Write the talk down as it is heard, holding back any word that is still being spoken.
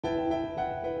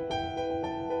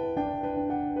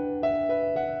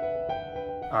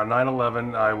On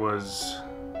 9/11, I was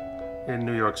in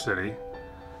New York City.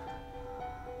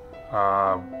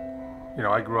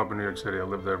 I grew up in New York City. I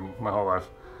lived there my whole life.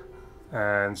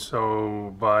 And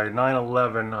so by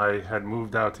 9/11, I had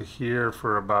moved out to here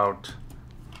for about,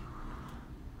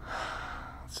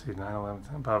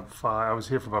 9/11, I was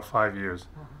here for about 5 years.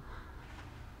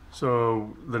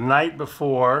 So the night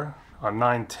before, on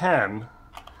 9/10,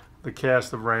 the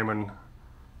cast of Raymond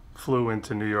flew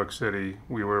into New York City.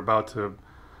 We were about to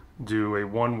do a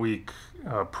 1-week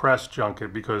press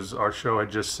junket because our show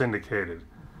had just syndicated.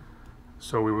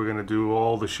 So we were going to do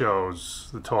all the shows,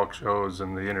 the talk shows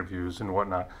and the interviews and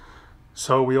whatnot.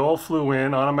 So we all flew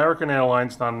in on American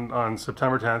Airlines on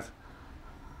September 10th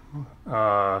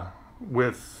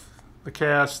with the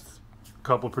cast, a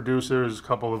couple of producers, a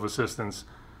couple of assistants.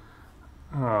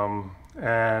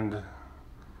 And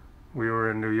we were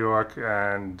in New York,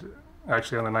 and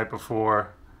actually on the night before,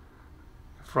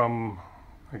 from,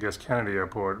 I guess, Kennedy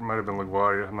Airport, it might have been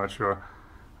LaGuardia, I'm not sure,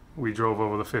 we drove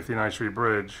over the 59th Street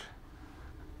Bridge.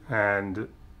 And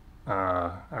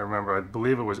I remember, I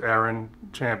believe it was Aaron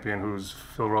Champion, who's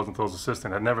Phil Rosenthal's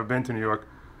assistant, had never been to New York.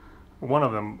 One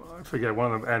of them, I forget,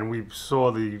 and we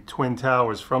saw the Twin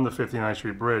Towers from the 59th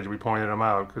Street Bridge. We pointed them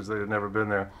out because they had never been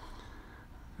there.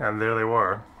 And there they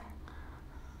were.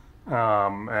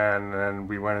 And then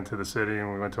we went into the city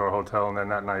and we went to our hotel, and then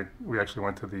that night we actually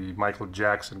went to the Michael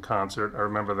Jackson concert. I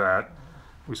remember that.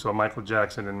 We saw Michael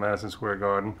Jackson in Madison Square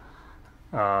Garden.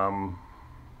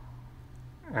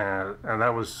 And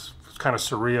that was kind of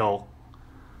surreal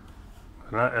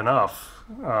enough.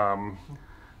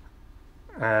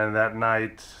 And that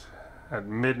night, at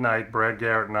midnight, Brad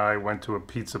Garrett and I went to a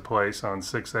pizza place on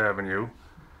 6th Avenue.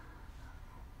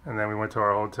 And then we went to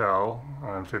our hotel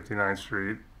on 59th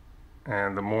Street.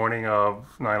 And the morning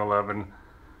of 9/11,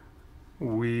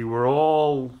 we were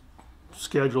all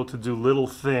scheduled to do little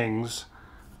things,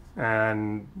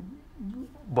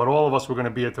 but all of us were going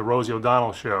to be at the Rosie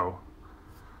O'Donnell show.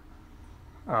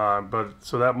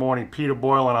 So that morning, Peter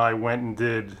Boyle and I went and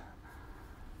did,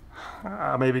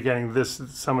 I may be getting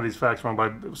some of these facts wrong,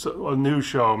 but a news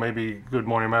show, maybe Good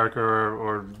Morning America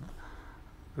or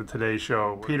the Today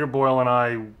Show. Peter Boyle and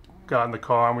I got in the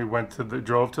car and we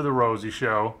drove to the Rosie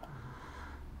show.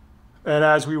 And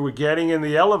as we were getting in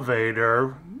the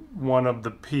elevator, one of the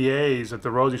PAs at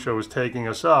the Rosie show was taking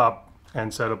us up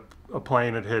and said a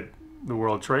plane had hit the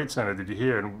World Trade Center. Did you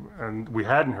hear? And we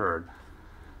hadn't heard.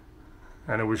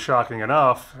 And it was shocking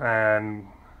enough. And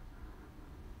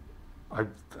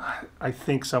I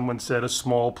think someone said a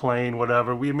small plane,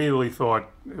 whatever. We immediately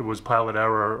thought it was pilot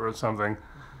error or something.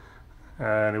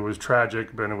 And it was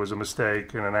tragic, but it was a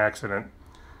mistake and an accident.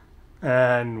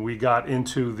 And we got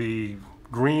into the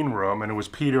green room, and it was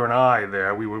Peter and I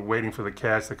there. We were waiting for the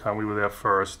cast to come. We were there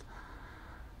first.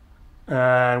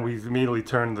 And we immediately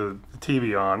turned the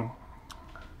TV on.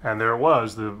 And there it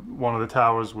was. One of the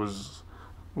towers was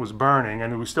burning,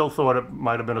 and we still thought it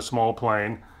might have been a small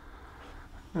plane.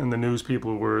 And the news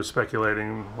people were speculating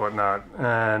and whatnot.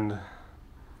 And,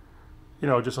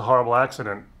 just a horrible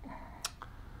accident.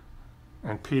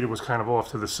 And Peter was kind of off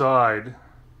to the side.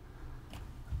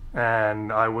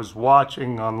 And I was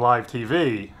watching on live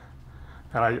TV,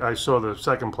 and I saw the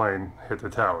second plane hit the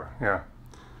tower, yeah.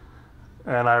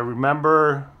 And I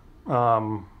remember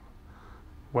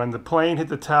when the plane hit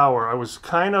the tower, I was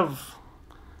kind of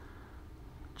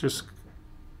just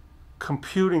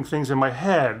computing things in my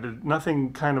head.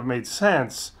 Nothing kind of made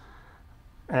sense.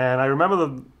 And I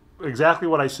remember exactly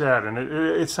what I said, and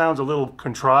it sounds a little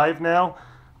contrived now,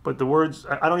 but the words,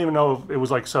 I don't even know if it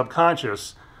was like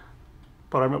subconscious.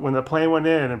 But when the plane went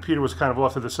in and Peter was kind of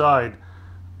off to the side,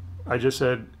 I just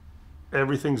said,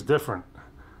 everything's different.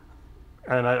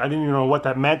 And I didn't even know what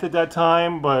that meant at that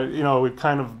time, but, it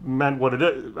kind of meant what it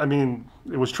is. I mean,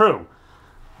 it was true.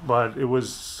 But it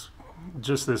was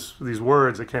just these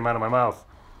words that came out of my mouth,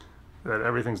 that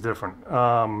everything's different.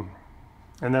 And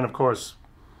then, of course,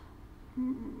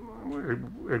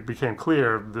 it became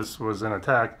clear this was an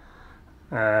attack,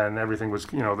 and everything was,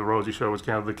 the Rosie show was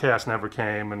canceled. The cast never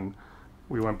came, and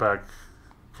we went back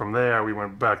from there. We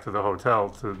went back to the hotel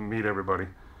to meet everybody.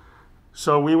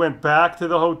 So we went back to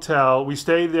the hotel. We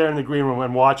stayed there in the green room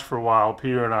and watched for a while,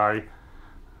 Peter and I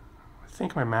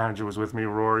think my manager was with me,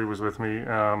 Rory was with me,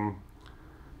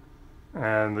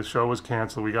 and the show was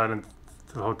canceled. We got into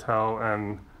the hotel,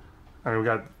 and we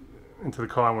got into the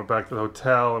car and went back to the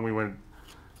hotel, and we went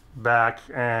back,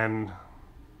 and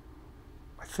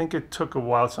I think it took a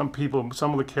while. Some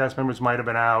of the cast members might have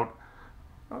been out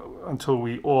until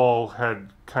we all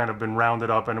had kind of been rounded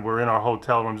up and were in our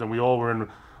hotel rooms, and we all were in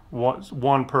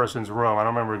one person's room. I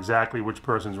don't remember exactly which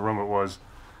person's room it was,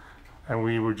 and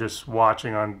we were just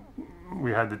watching on.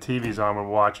 We had the TVs on, we were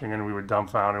watching, and we were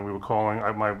dumbfounded. And we were calling.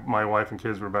 My wife and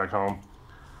kids were back home.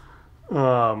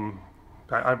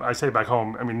 I say back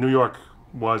home. I mean, New York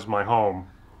was my home,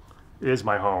 is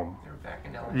my home. They were back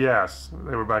in LA. Yes,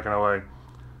 they were back in LA.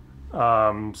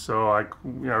 So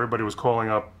everybody was calling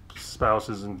up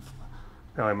spouses and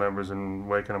family members and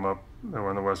waking them up. They were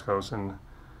on the West Coast, and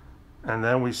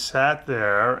then we sat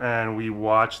there and we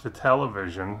watched the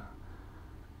television,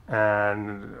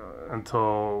 and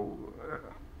until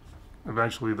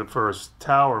eventually the first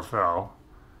tower fell.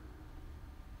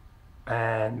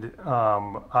 And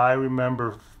I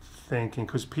remember thinking,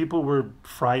 because people were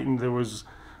frightened. There was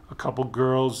a couple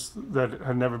girls that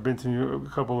had never been to New York, a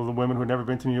couple of the women who had never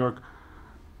been to New York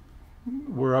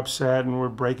were upset and were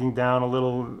breaking down a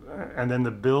little, and then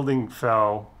the building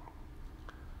fell.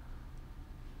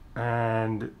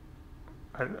 And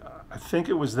I think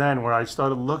it was then where I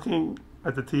started looking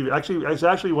at the TV. Actually, it's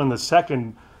actually when the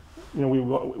second,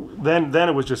 then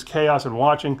it was just chaos and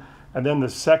watching, and then the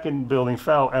second building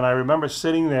fell, and I remember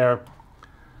sitting there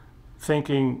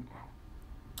thinking,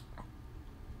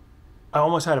 I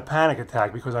almost had a panic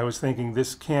attack because I was thinking,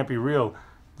 this can't be real.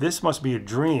 This must be a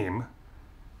dream,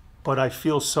 but I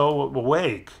feel so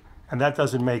awake, and that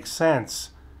doesn't make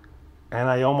sense. And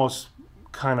I almost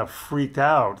kind of freaked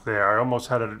out there. I almost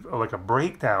had like a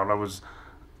breakdown.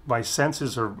 My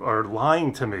senses are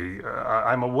lying to me.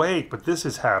 I'm awake, but this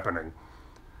is happening.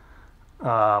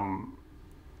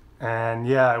 And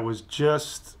yeah, it was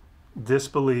just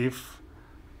disbelief,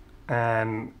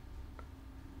 and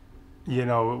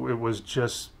it was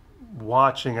just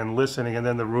watching and listening. And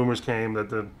then the rumors came that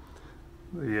the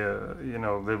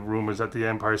rumors that the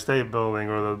Empire State Building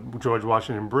or the George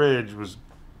Washington Bridge was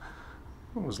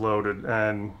loaded,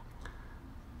 and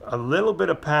a little bit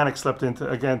of panic slept into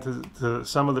to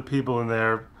some of the people in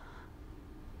there.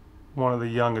 One of the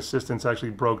young assistants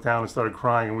actually broke down and started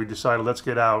crying, and we decided, let's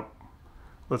get out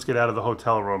of the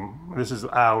hotel room. This is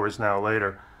hours now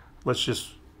later. Let's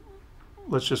just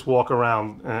walk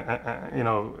around.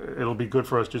 It'll be good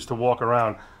for us just to walk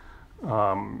around.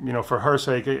 For her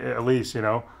sake at least.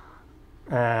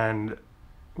 And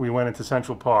we went into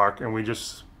Central Park, and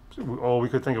all we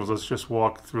could think of was, let's just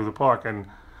walk through the park,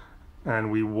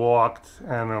 and we walked,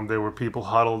 and there were people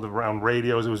huddled around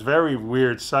radios. It was a very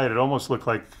weird sight. It almost looked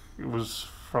like it was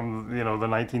from the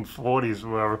 1940s, or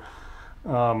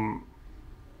whatever.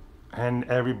 And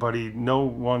everybody, no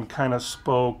one kind of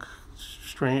spoke.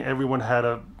 Everyone had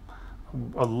a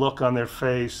look on their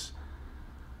face,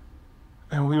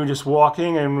 and we were just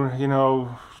walking, and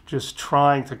just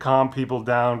trying to calm people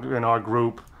down in our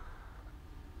group.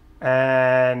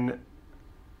 And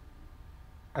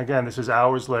again, this is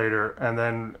hours later, and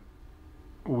then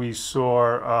we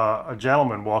saw a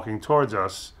gentleman walking towards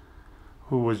us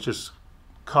who was just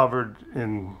covered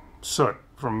in soot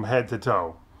from head to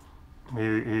toe.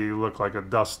 He looked like a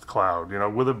dust cloud,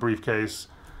 with a briefcase,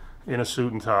 in a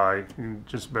suit and tie. You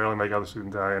just barely make out the suit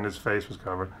and tie, and his face was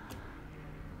covered.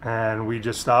 And we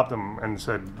just stopped him and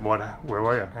said, where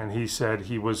were you? And he said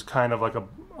he was kind of like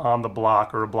on the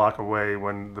block or a block away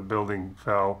when the building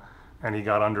fell, and he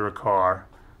got under a car,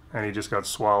 and he just got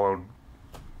swallowed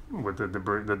with the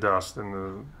debris, the dust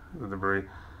and the debris.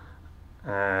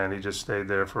 And he just stayed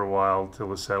there for a while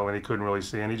till it settled, and he couldn't really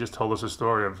see. And he just told us a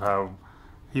story of how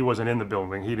he wasn't in the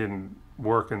building. He didn't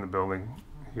work in the building.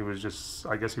 He was just,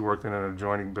 I guess he worked in an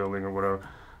adjoining building or whatever,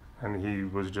 and he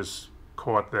was just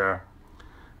caught there.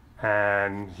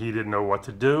 And he didn't know what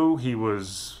to do. He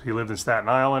lived in Staten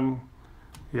Island.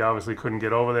 He obviously couldn't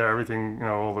get over there. Everything,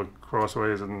 all the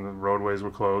crossways and the roadways were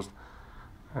closed.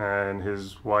 And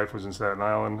his wife was in Staten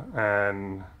Island,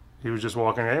 and he was just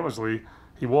walking aimlessly.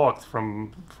 He walked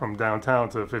from downtown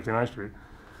to 59th Street.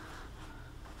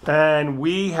 And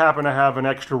we happened to have an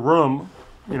extra room.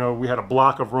 We had a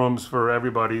block of rooms for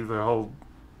everybody, the whole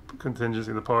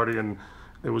contingency of the party, and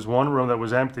there was one room that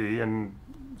was empty, and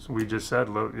so we just said,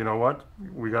 look, you know what,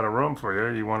 we got a room for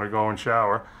you. You want to go and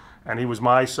shower? And he was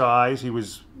my size, he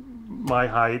was my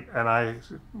height, and I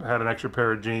had an extra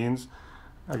pair of jeans.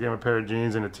 I gave him a pair of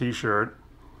jeans and a t-shirt,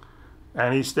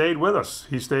 and he stayed with us.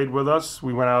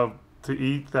 We went out to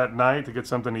eat that night to get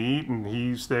something to eat, and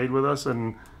he stayed with us,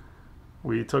 and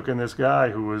we took in this guy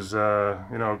who was,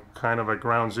 kind of at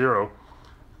ground zero.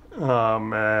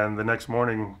 And the next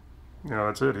morning,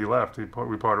 that's it. He left. We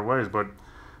parted ways. But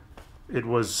it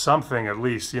was something, at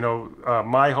least.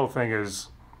 My whole thing is,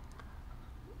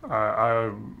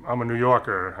 I'm a New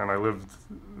Yorker, and I lived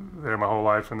there my whole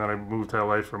life, and then I moved to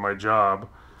LA for my job,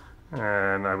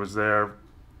 and I was there.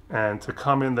 And to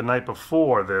come in the night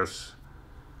before this,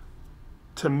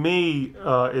 to me,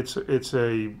 it's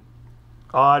a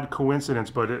odd coincidence,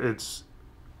 but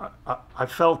I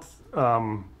felt,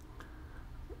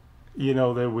 you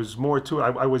know, there was more to it.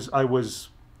 I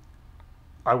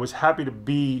was happy to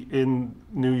be in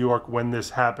New York when this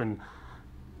happened.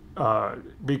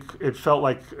 It felt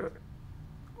like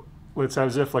it's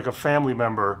as if like a family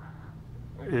member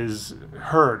is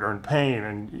hurt or in pain,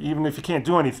 and even if you can't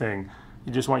do anything,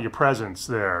 you just want your presence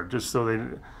there, just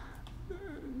to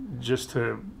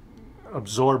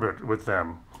absorb it with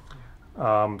them.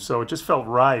 So it just felt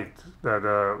right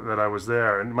that I was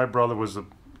there. And my brother was a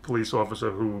police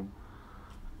officer who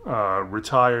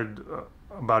retired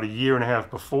about a year and a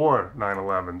half before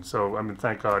 9/11. So I mean,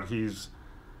 thank God he's,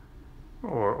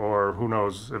 or who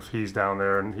knows if he's down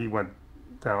there. And he went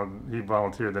down. He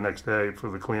volunteered the next day for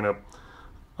the cleanup.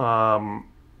 And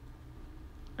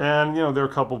you know, there are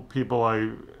a couple people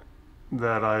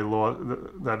that I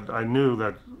knew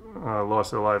that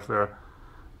lost their life there.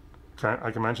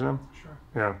 I can mention them? Sure.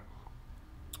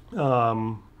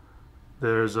 Yeah.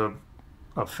 There's a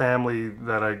family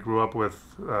that I grew up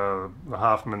with, the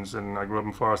Hoffmans, and I grew up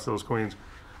in Forest Hills, Queens,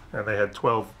 and they had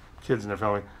 12 kids in their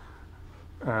family.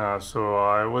 So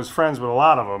I was friends with a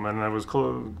lot of them, and I was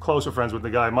closer friends with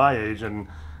the guy my age, and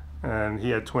he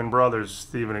had twin brothers,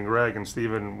 Stephen and Greg, and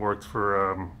Stephen worked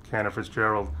for Cantor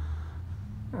Fitzgerald,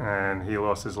 and he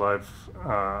lost his life.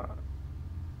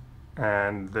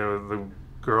 And the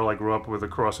girl I grew up with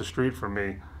across the street from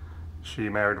me, she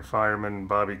married a fireman,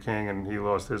 Bobby King, and he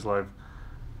lost his life.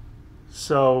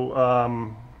 So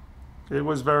it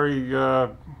was very, I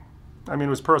mean, it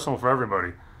was personal for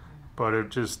everybody, but it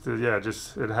just,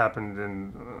 it happened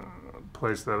in a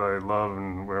place that I love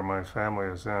and where my family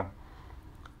is, yeah.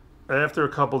 After a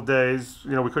couple days,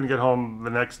 you know, we couldn't get home the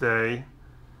next day,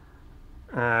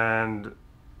 and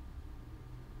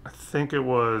I think it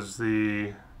was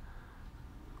the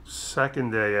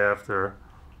second day after,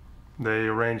 they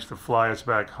arranged to fly us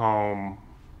back home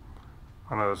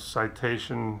on a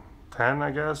Citation 10,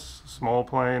 I guess, small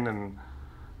plane, and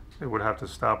it would have to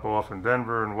stop off in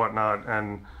Denver and whatnot.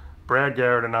 And Brad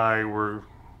Garrett and I were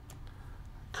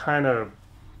kind of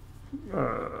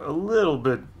a little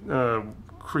bit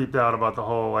creeped out about the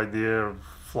whole idea of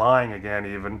flying again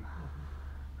even.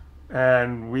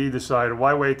 And we decided,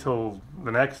 why wait till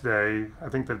the next day? I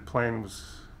think the plane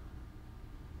was,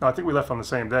 no, I think we left on the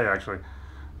same day actually.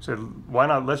 Said, why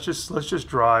not, let's just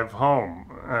drive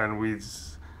home.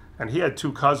 And he had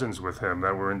two cousins with him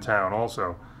that were in town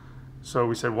also. So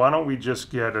we said, why don't we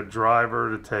just get a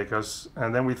driver to take us?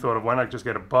 And then we thought of, why not just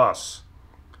get a bus,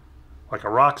 like a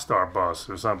Rockstar bus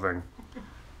or something.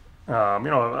 You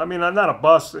know, I mean, not a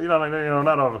bus, you know,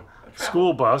 not a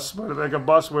school bus, but like a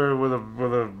bus with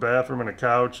a bathroom and a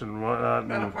couch and whatnot.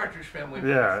 Not a Partridge Family bus.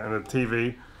 Yeah, and a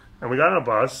TV. And we got in a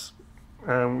bus,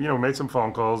 and you know, made some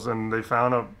phone calls, and they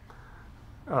found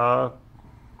a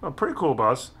pretty cool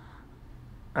bus,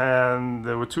 and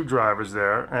there were two drivers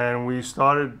there, and we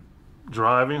started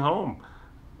driving home.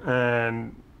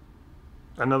 And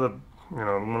another, you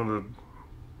know,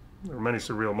 there were many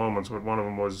surreal moments, but one of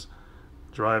them was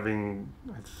driving,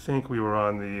 I think we were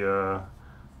on the,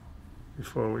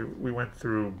 before we went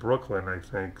through Brooklyn, I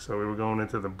think. So we were going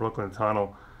into the Brooklyn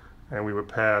Tunnel, and we were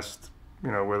past,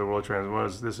 you know, where the World Trade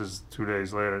was. This is 2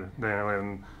 days later,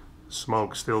 and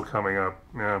smoke still coming up,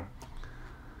 yeah.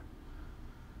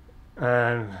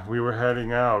 And we were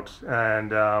heading out,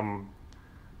 and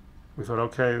we thought,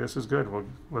 okay, this is good. Well,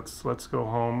 let's go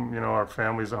home. You know, our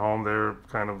families are home. They're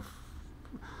kind of,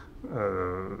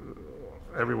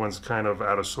 everyone's kind of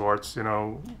out of sorts. You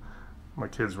know, my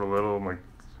kids were little. My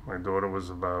daughter was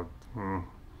about,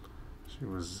 she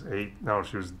was 8. No,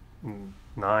 she was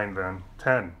 9 then,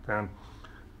 10 then.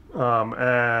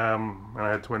 And I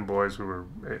had twin boys who were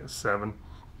 7.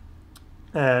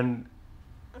 And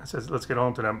I said, let's get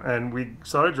home to them. And we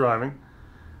started driving.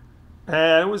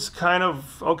 And it was kind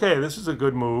of, okay, this is a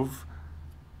good move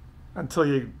until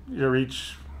you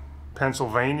reach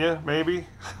Pennsylvania, maybe.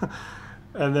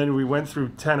 And then we went through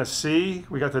Tennessee.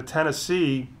 We got to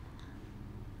Tennessee,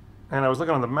 and I was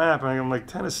looking on the map, and I'm like,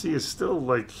 Tennessee is still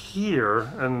like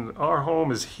here, and our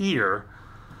home is here.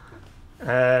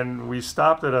 And we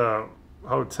stopped at a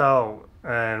hotel,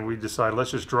 and we decided,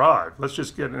 let's just drive. Let's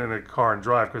just get in a car and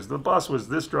drive, because the bus was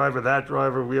this driver, that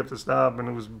driver. We have to stop, and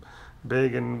it was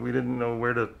big, and we didn't know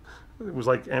where to. It was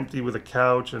like empty with a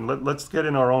couch, and let's get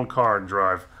in our own car and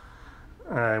drive.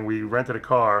 And we rented a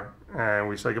car, and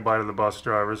we said goodbye to the bus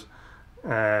drivers,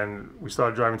 and we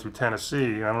started driving through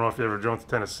Tennessee. I don't know if you ever drove to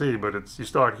Tennessee, but you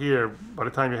start here. By the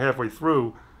time you're halfway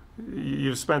through,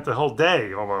 you've spent the whole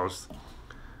day almost.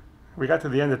 We got to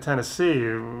the end of Tennessee.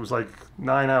 It was like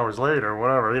 9 hours later,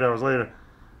 whatever, 8 hours later,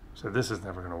 said, this is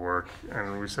never going to work.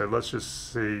 And we said, let's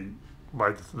just see.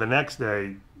 By the next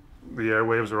day, the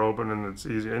airwaves are open and it's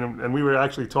easy. And we were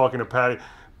actually talking to Patty.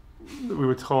 We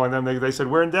were calling them. They said,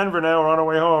 we're in Denver now. We're on our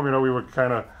way home. You know, we were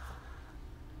kind of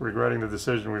regretting the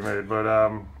decision we made.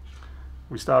 But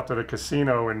we stopped at a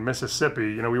casino in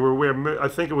Mississippi. You know, we were where, I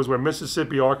think it was where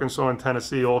Mississippi, Arkansas, and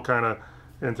Tennessee all kind of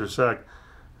intersect.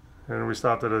 And we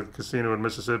stopped at a casino in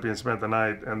Mississippi and spent the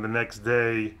night. And the next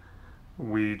day,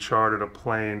 we chartered a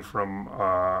plane from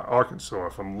Arkansas,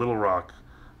 from Little Rock,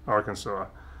 Arkansas,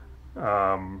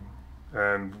 and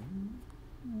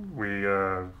we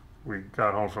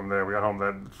got home from there. We got home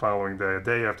that following day, a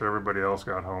day after everybody else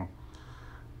got home.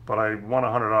 But I won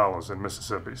 $100 in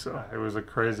Mississippi, so it was a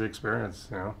crazy experience,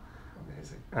 you know.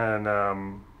 Amazing. And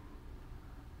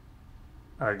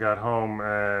I got home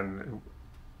and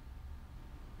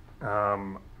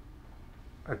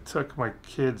I took my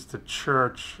kids to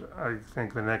church, I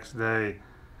think, the next day.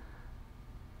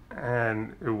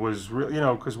 And it was really, you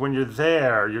know, because when you're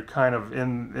there, you're kind of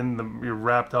you're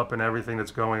wrapped up in everything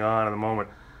that's going on in the moment.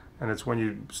 And it's when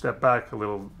you step back a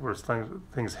little where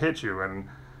things hit you. And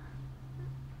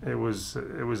it was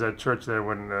at church there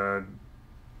when,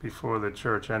 before the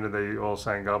church ended, they all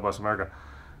sang God Bless America.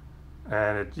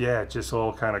 And it just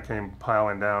all kind of came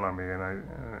piling down on me.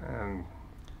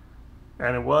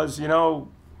 And it was, you know,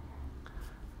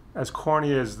 as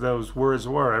corny as those words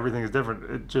were, everything is different.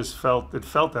 It felt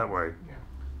that way. Yeah.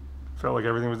 It felt like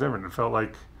everything was different. It felt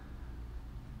like,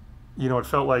 you know,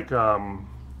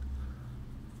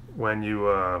 when you,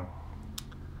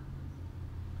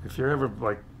 if you're ever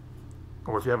like,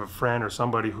 or if you have a friend or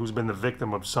somebody who's been the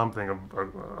victim of something,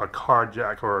 a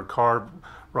carjack or a car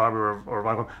robbery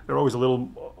or they're always a little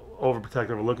overprotective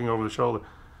or looking over the shoulder.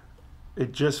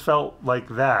 It just felt like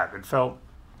that. It felt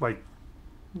like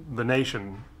the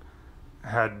nation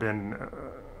had been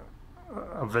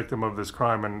a victim of this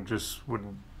crime and just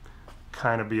would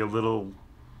kind of be a little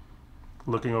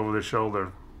looking over their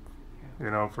shoulder,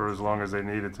 you know, for as long as they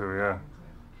needed to, yeah.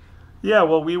 Yeah,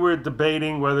 well, we were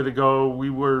debating whether to go. We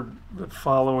were the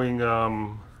following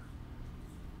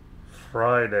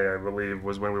Friday, I believe,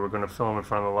 was when we were going to film in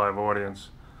front of a live audience.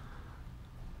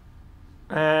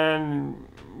 And,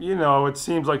 you know, it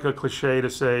seems like a cliche to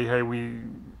say, hey, you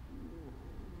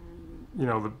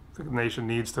know, the nation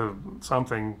needs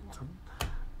something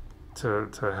to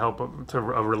help, to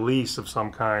a release of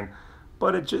some kind.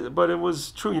 But it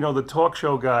was true. You know, the talk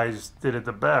show guys did it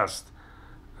the best.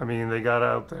 I mean, they got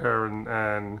out there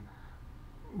and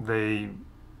they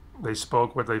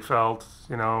spoke what they felt,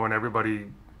 you know, and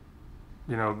everybody,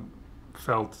 you know,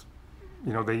 felt,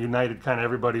 you know, they united kind of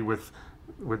everybody with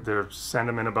their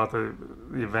sentiment about the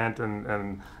event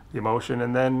and the emotion,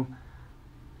 and then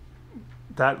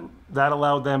that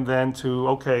allowed them then to,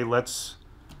 okay, let's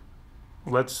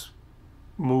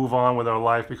move on with our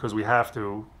life because we have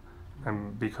to,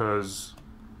 and because,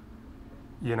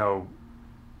 you know,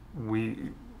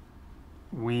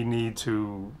 we need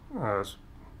to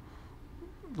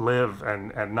live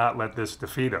and not let this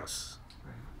defeat us,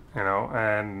 you know.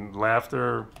 And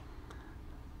laughter,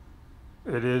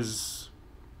 it is,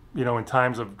 you know, in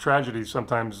times of tragedy,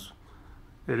 sometimes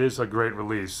it is a great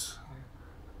release.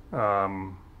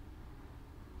 You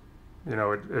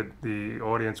know, the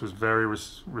audience was very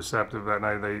receptive that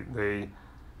night.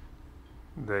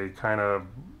 They kind of,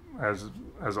 as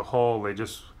a whole, they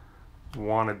just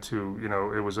wanted to, you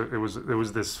know, it was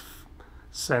this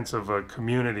sense of a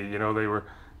community. You know, they were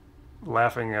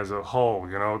laughing as a whole,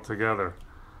 you know, together,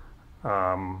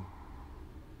 and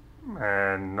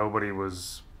nobody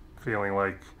was feeling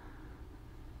like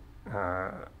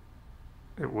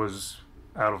it was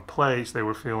out of place. They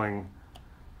were feeling,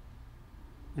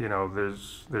 you know,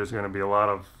 there's going to be a lot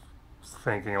of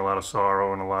thinking, a lot of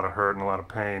sorrow, and a lot of hurt, and a lot of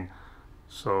pain.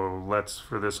 So let's,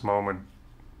 for this moment,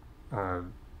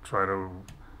 try to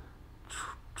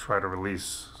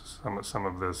release some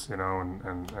of this, you know,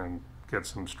 and get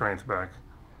some strength back.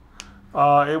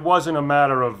 It wasn't a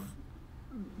matter of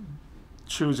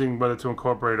choosing whether to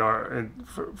incorporate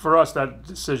for us, that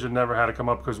decision never had to come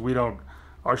up because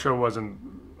our show wasn't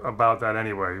about that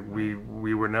anyway.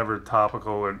 We were never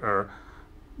topical it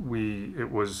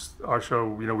was our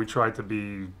show, you know, we tried to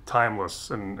be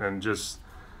timeless and just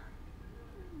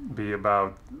be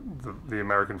about the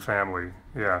American family,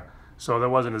 yeah. So that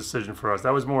wasn't a decision for us.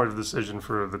 That was more of a decision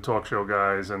for the talk show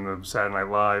guys and the Saturday Night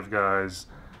Live guys.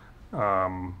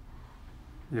 You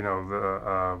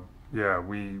know, yeah,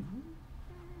 we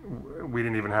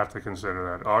didn't even have to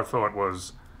consider that. Our thought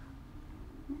was,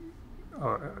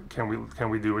 can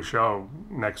we do a show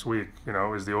next week? You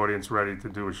know, is the audience ready to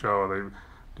do a show?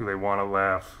 Do they want to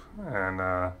laugh?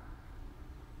 And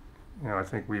you know, I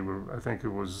think it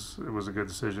was a good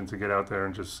decision to get out there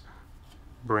and just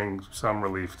bring some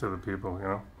relief to the people, you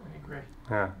know. I agree.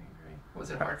 Yeah. I agree.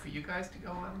 Was it hard for you guys to go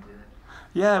on and do that?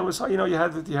 Yeah, it was. You know,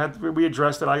 we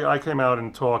addressed it. I came out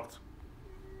and talked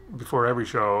before every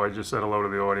show. I just said hello to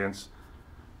the audience.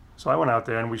 So I went out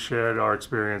there and we shared our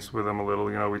experience with them a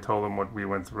little. You know, we told them what we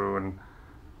went through,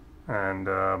 and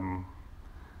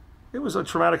it was a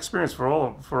traumatic experience for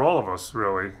all of us,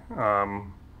 really.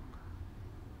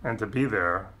 And to be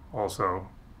there also,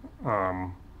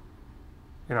 you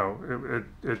know,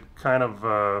 it kind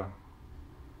of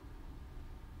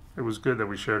it was good that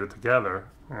we shared it together,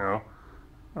 you know.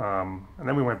 And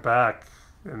then we went back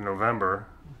in November,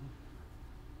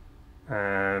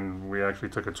 and we actually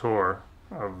took a tour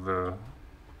of the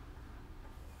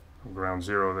Ground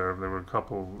Zero there. There were a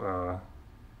couple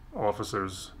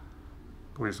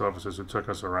police officers who took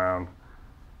us around,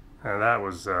 and that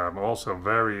was also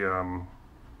very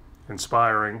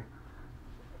inspiring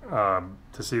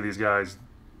to see these guys,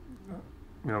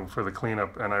 you know, for the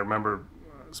cleanup. And I remember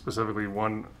specifically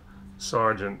one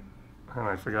sergeant, and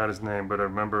I forgot his name, but I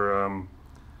remember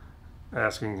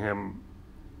asking him.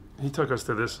 He took us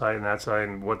to this site and that site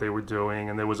and what they were doing,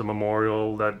 and there was a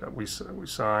memorial that we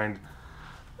signed.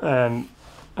 And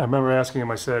I remember asking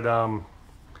him. I said,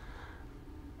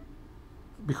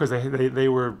 because they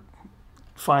were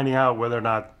finding out whether or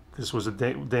not this was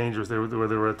dangerous, whether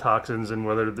there were toxins, and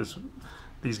whether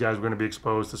these guys were going to be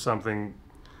exposed to something.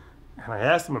 And I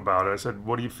asked him about it. I said,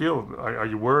 "What do you feel? Are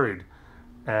you worried?"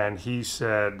 And he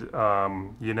said,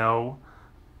 "You know,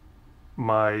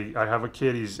 I have a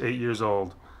kid. He's 8 years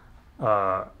old.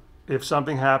 If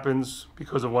something happens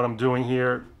because of what I'm doing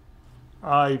here,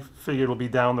 I figure it'll be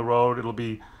down the road. It'll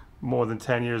be more than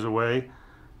 10 years away."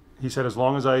 He said, "As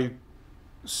long as I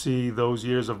see those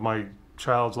years of my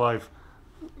child's life,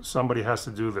 somebody has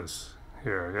to do this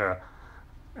here." Yeah.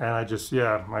 And I just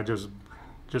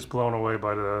blown away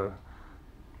by the,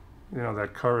 you know,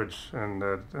 that courage and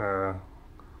that,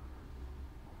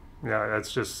 yeah,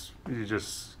 that's just,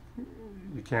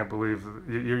 you can't believe,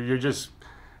 you're just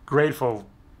grateful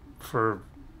for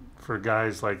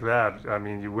guys like that. I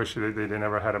mean, you wish they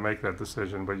never had to make that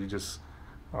decision, but you just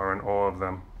are in awe of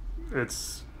them.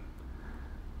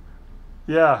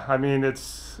 Yeah, I mean,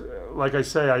 it's like I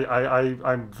say,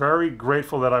 I'm very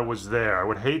grateful that I was there. I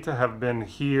would hate to have been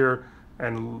here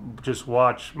and just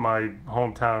watch my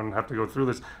hometown have to go through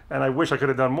this. And I wish I could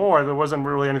have done more. There wasn't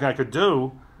really anything I could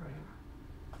do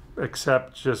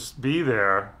except just be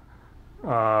there.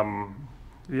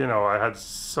 You know, I had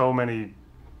so many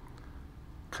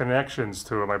connections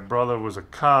to it. My brother was a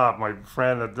cop. My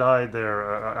friend that died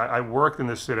there. I worked in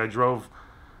this city. I drove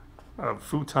a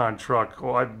futon truck.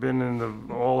 Well, I've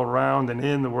been all around and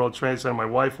in the World Trade Center. My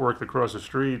wife worked across the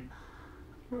street.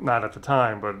 Not at the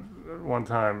time, but one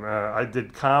time. I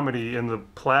did comedy in the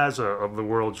plaza of the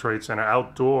World Trade Center,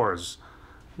 outdoors.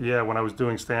 Yeah, when I was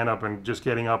doing stand-up and just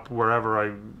getting up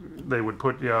wherever they would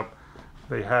put you up.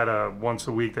 They had once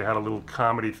a week, they had a little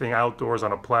comedy thing outdoors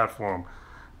on a platform.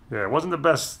 Yeah, it wasn't the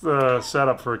best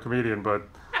setup for a comedian, but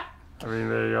I mean,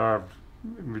 they are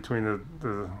in between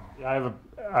the.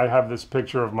 I have this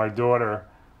picture of my daughter,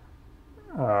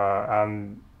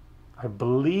 and I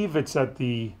believe it's at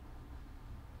the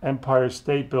Empire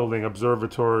State Building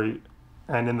Observatory,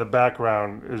 and in the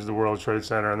background is the World Trade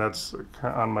Center, and that's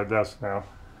on my desk now.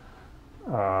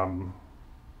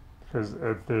 Because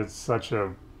it's such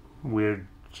a weird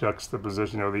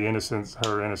juxtaposition, you know,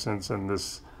 her innocence, and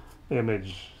this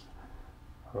image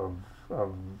of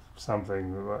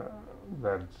something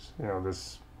that, you know,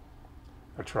 this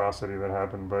atrocity that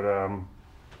happened. But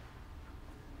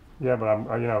yeah,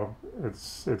 but you know,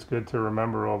 it's good to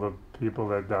remember all the people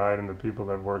that died and the people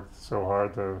that worked so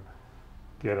hard to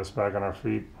get us back on our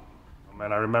feet.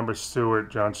 And I remember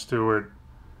John Stewart,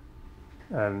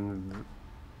 and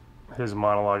his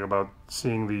monologue about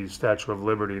seeing the Statue of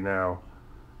Liberty now.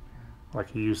 Like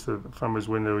he used to, from his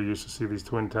window, he used to see these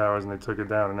twin towers, and they took it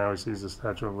down, and now he sees the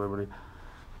Statue of Liberty.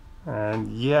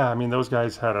 And yeah, I mean, those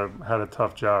guys had a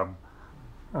tough job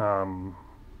getting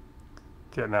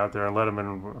out there. And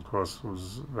Letterman, of course,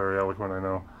 was very eloquent, I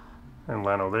know, and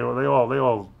Leno.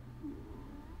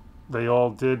 They all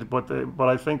did, but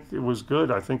I think it was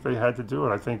good. I think they had to do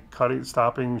it. I think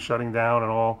shutting down,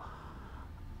 and all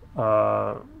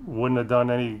wouldn't have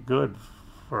done any good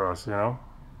for us, you know.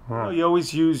 Well, you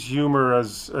always use humor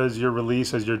as your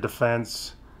release, as your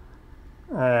defense,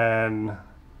 and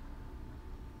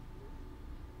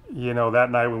you know,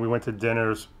 that night when we went to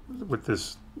dinners with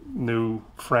this new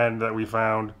friend that we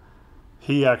found,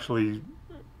 he actually,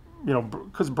 you know,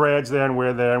 because Brad's there and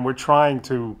we're there, and we're trying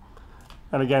to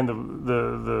And again,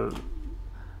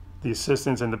 the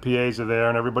assistants and the PAs are there,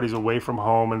 and everybody's away from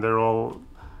home, and they're all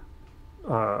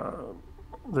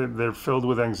they're filled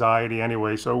with anxiety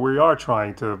anyway. So we are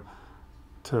trying to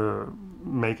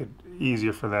make it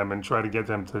easier for them and try to get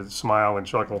them to smile and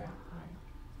chuckle. Right,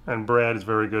 right. And Brad is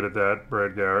very good at that,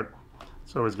 Brad Garrett.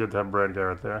 It's always good to have Brad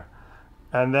Garrett there.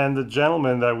 And then the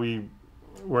gentleman that we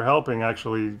were helping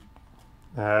actually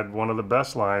had one of the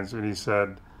best lines, and he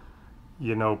said,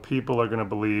 you know, people are going to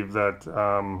believe that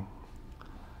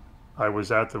I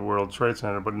was at the World Trade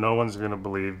Center, but no one's going to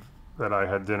believe that I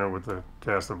had dinner with the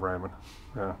cast of Raymond.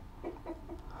 Yeah.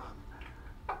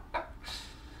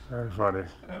 Very funny.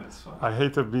 That is fun. I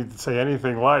hate to say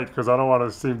anything light because I don't want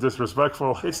to seem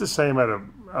disrespectful. It's the same at a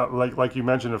like you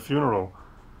mentioned, a funeral.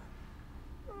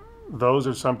 Those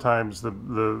are sometimes the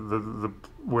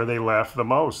where they laugh the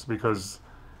most because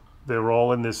they're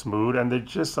all in this mood and they're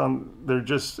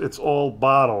just it's all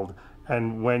bottled,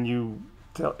 and when you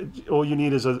tell, all you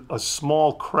need is a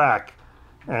small crack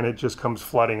and it just comes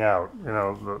flooding out, you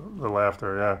know, the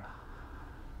laughter.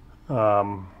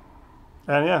 Yeah.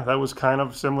 And yeah, that was kind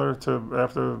of similar to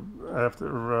after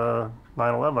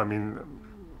 9/11. I mean,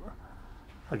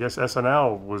 I guess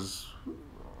SNL was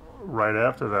right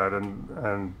after that,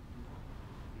 and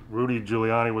Rudy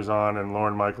Giuliani was on, and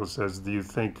Lorne Michaels says, "Do you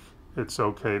think it's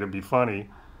okay to be funny?"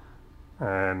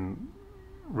 And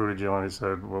Rudy Giuliani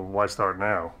said, "Well, why start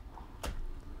now?"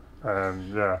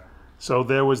 And yeah, so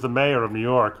there was the mayor of New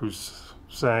York who's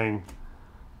saying,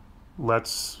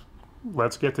 "Let's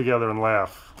get together and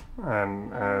laugh and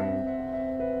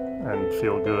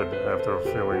feel good after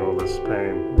feeling all this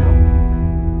pain." You know?